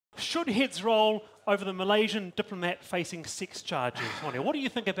Should heads roll over the Malaysian diplomat facing sex charges? Honia, what do you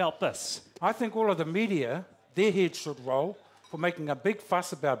think about this? I think all of the media, their heads should roll for making a big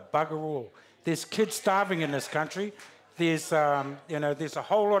fuss about bugger all. There's kids starving in this country. There's, there's a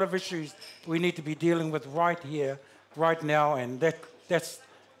whole lot of issues we need to be dealing with right here, right now, and that's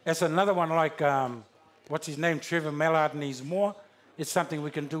another one like, what's his name, Trevor Mallard needs more. It's something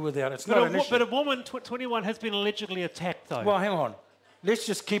we can do without. It's not an issue. But a woman, 21, has been allegedly attacked, though. Well, hang on. Let's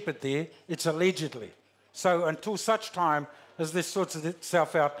just keep it there. It's allegedly. So until such time as this sorts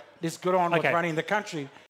itself out, let's get on with running the country